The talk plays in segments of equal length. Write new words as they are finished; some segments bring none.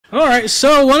All right,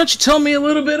 so why don't you tell me a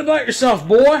little bit about yourself,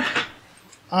 boy?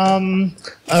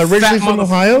 Originally from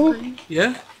Ohio.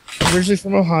 Yeah. Originally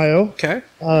from Ohio. Okay.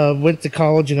 Went to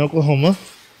college in Oklahoma.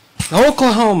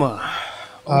 Oklahoma.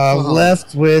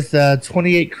 Left with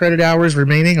 28 credit hours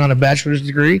remaining on a bachelor's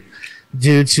degree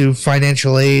due to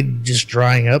financial aid just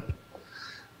drying up.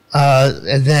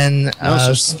 And then...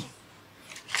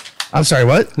 I'm sorry,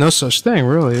 what? No such thing,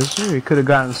 really, is there? You could have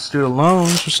gotten student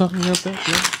loans or something like that.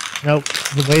 Yeah. Nope.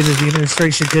 The way that the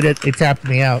administration did it, they tapped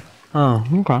me out. Oh,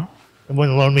 okay. They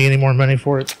wouldn't loan me any more money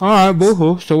for it. All right,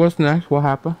 boo-hoo. So what's next? What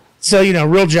happened? So,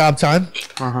 real job time.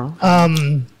 Uh-huh.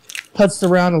 Putzed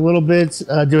around a little bit,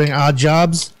 doing odd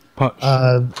jobs.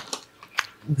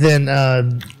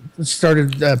 Then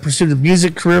pursued a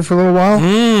music career for a little while,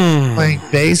 playing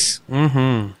bass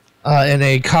in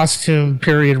a costume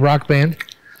period rock band.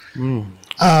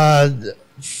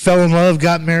 Fell in love,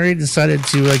 got married, decided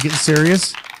to get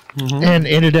serious, and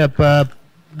ended up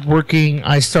working.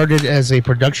 I started as a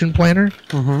production planner,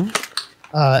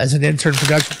 as an intern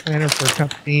production planner for a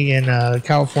company in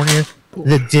California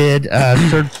that did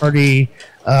third-party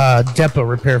depot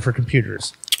repair for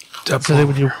computers. So they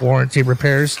would do warranty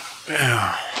repairs.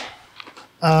 Yeah.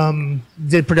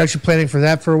 Did production planning for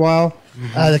that for a while.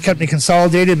 The company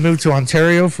consolidated, moved to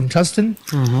Ontario from Tustin,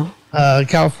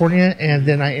 California, and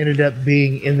then I ended up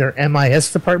being in their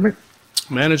MIS department.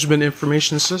 Management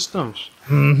Information Systems.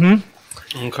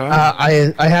 Okay.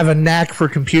 I have a knack for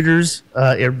computers.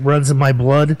 It runs in my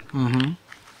blood.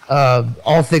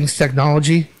 All things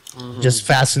technology just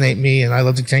fascinate me, and I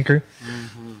love to tinker.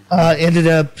 Ended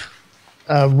up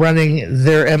running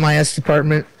their MIS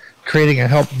department, creating a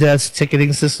help desk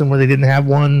ticketing system where they didn't have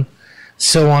one,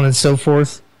 so on and so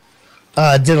forth.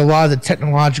 Did a lot of the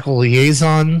technological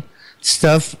liaison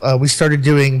stuff. We started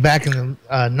doing back in the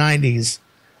 90s.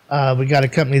 We got a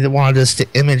company that wanted us to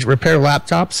repair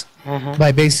laptops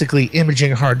by basically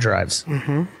imaging hard drives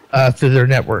through their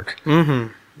network.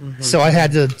 So I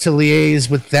had to liaise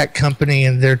with that company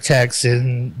and their techs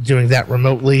and doing that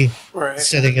remotely,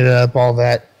 setting it up, all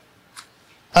that.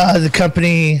 The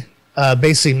company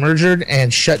basically merged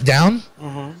and shut down.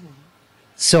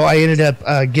 So I ended up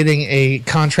getting a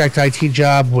contract IT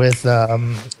job with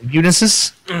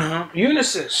Unisys.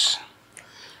 Unisys.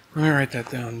 Let me write that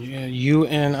down. Yeah,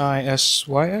 UNISYS?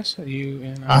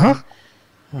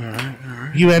 All right.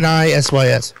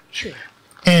 UNISYS. Sure.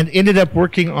 And ended up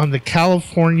working on the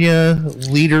California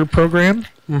Leader Program,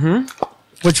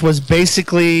 which was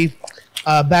basically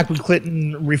back when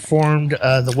Clinton reformed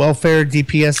the welfare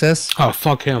DPSS. Oh,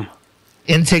 fuck him.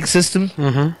 Intake system.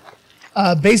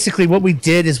 Basically, what we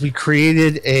did is we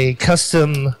created a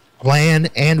custom LAN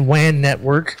and WAN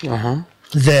network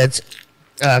that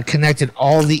connected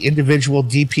all the individual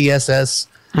DPSS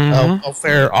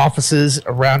welfare offices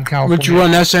around California. Would you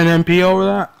run SNMP over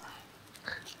that?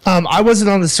 I wasn't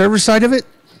on the server side of it.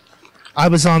 I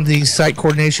was on the site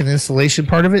coordination installation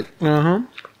part of it.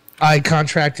 I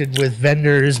contracted with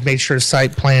vendors, made sure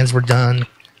site plans were done,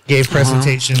 gave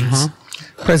presentations.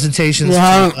 You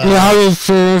have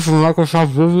experience from Microsoft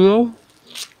Visio?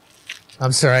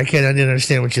 I'm sorry, I didn't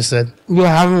understand what you said. You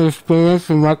have an experience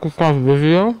in Microsoft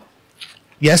Visio?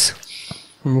 Yes.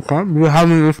 Okay. Do you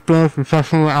have any experience with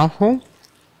testing with Apple?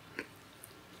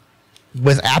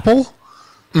 With Apple?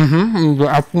 The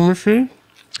Apple machine?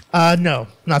 No,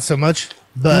 not so much.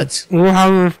 But you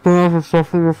have an experience with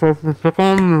testing with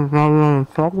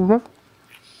Facebook?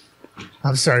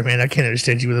 I'm sorry, man. I can't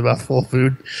understand you with about full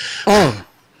food.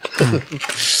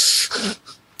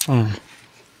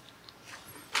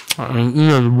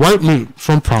 White meat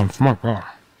sometimes. My God.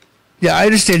 Yeah, I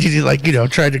understand you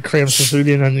try to cram some food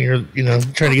in on your,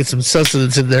 try to get some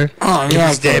sustenance in there. Oh,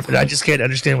 yeah. But I just can't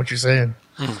understand what you're saying.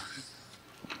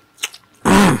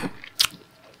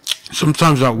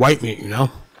 Sometimes that white meat,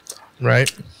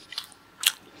 Right.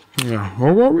 Yeah.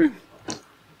 Where were we?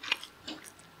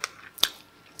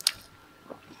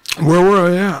 Where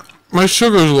were I at? My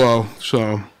sugar's low,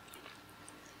 so.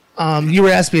 You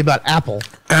were asking me about Apple.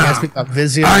 You asked me about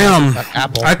Vizio. I am.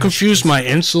 Apple. I confused my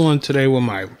insulin today with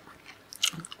my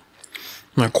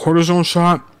cortisone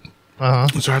shot.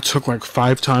 So I took like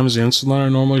 5 times the insulin I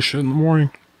normally should in the morning.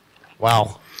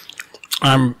 Wow.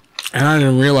 And I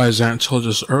didn't realize that until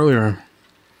just earlier.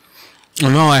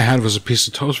 And all I had was a piece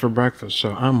of toast for breakfast,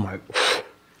 so I'm like,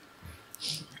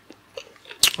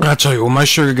 I tell you, when my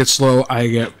sugar gets low, I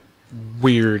get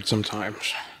weird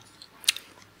sometimes.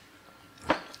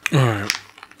 All right.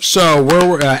 So where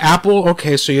were Apple?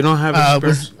 Okay, so you don't have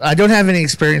experience. I don't have any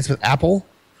experience with Apple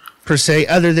per se,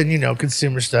 other than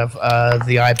consumer stuff,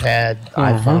 the iPad,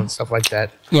 iPhone, stuff like that.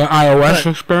 Yeah, iOS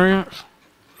experience.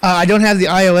 I don't have the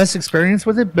iOS experience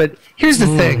with it, but here's the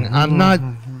thing: I'm not.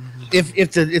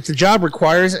 If the job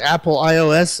requires Apple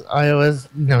iOS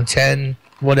 10,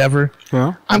 whatever.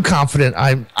 Yeah. I'm confident.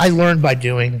 I learned by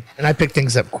doing, and I pick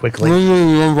things up quickly. What do you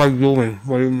learn by doing?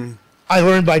 What do you mean? I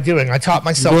learned by doing. I taught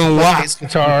myself to play bass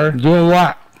guitar. Doing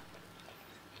what?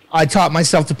 I taught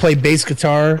myself to play bass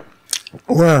guitar.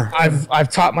 Where? I've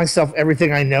taught myself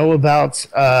everything I know about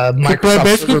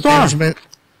Microsoft Server Management.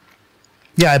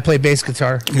 Yeah, I play bass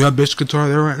guitar. You have bass guitar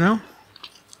there right now?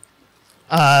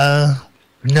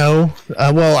 No.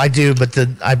 Well, I do, but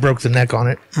I broke the neck on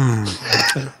it.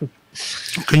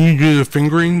 Can you do the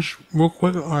fingerings real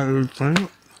quick? No,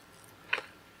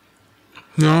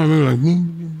 I mean like,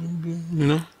 you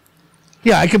know?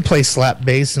 Yeah, I can play slap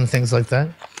bass and things like that.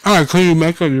 All right, can you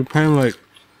make like you're playing like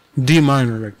D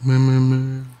minor, like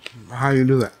how do you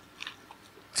do that?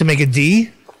 To make a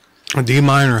D? A D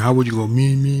minor, how would you go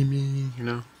me, you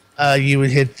know? You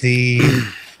would hit the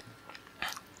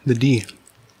the D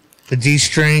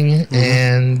string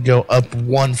and go up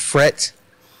 1 fret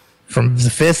from the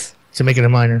 5th to make it a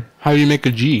minor. How do you make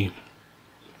a G?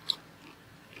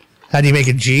 How do you make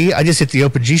a G? I just hit the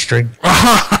open G string.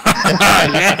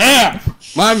 Yeah,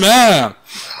 my man.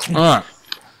 All right.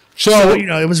 So you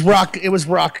know, it was rock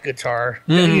guitar.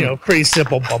 You know, pretty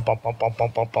simple. Bum bum bum bum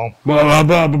bum bum bum.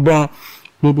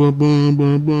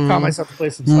 Taught myself to play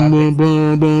some slap bass.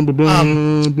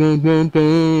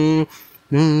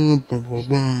 The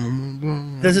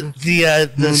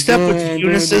stuff with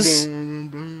Unisys.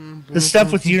 The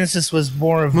stuff with Unisys was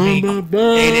more of me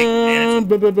dating.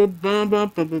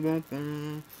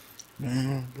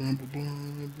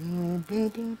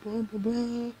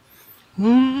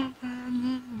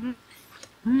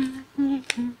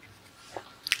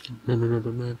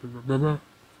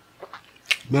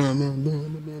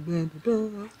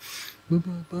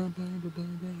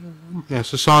 Yeah,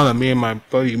 it's a song that me and my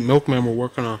buddy Milkman were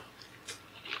working on.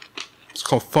 It's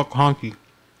called "Fuck Honky."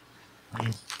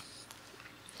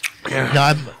 Yeah.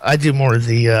 No, I do more of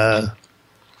the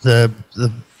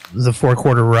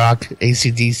 4/4 rock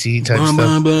AC/DC type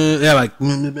stuff. Yeah, like.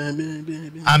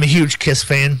 I'm a huge Kiss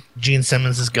fan. Gene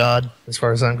Simmons is God, as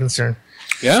far as I'm concerned.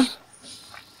 Yeah.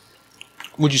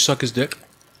 Would you suck his dick?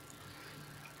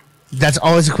 That's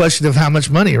always a question of how much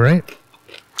money, right?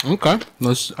 Okay.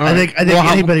 I think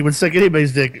anybody would suck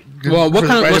anybody's dick. Well, what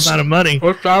kind of amount of money?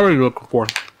 What salary are you looking for?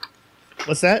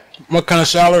 What's that? What kind of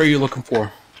salary are you looking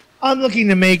for? I'm looking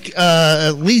to make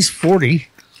at least 40.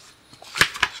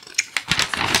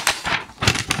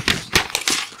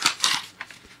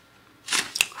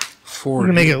 I'm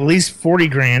gonna make at least 40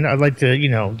 grand. I'd like to,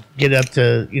 get up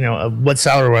to, what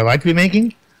salary would I like to be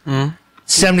making?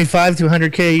 75 to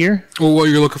 100K a year. Well, what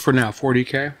you're looking for now?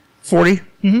 40K? 40.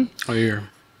 Mm-hmm. A year.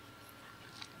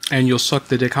 And you'll suck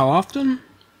the dick how often?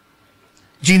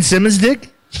 Gene Simmons'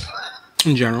 dick?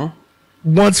 In general.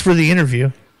 Once for the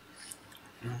interview.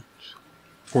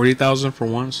 40,000 for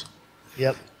once?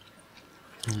 Yep.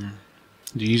 Do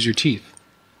you use your teeth?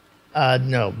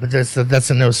 No, but that's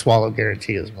a no swallow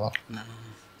guarantee as well. No.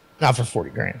 Not for 40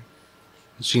 grand.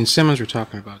 It's Gene Simmons we're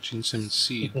talking about. Gene Simmons'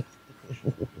 seed.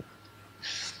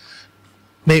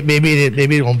 Maybe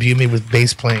it won't view me with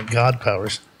bass playing god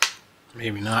powers.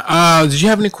 Maybe not. Did you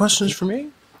have any questions for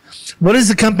me? What is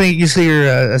the company? You say you're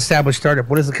an established startup.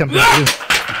 What does the company do?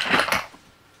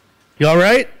 You all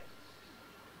right?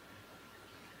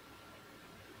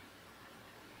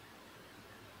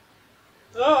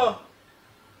 Oh.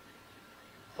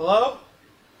 Hello?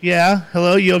 Yeah.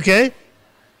 Hello. You okay?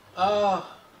 Oh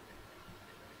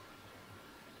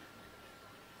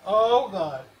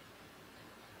God.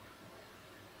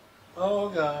 Oh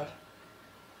God.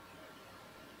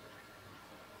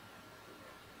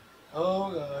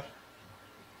 Oh God.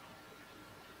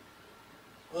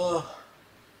 Oh.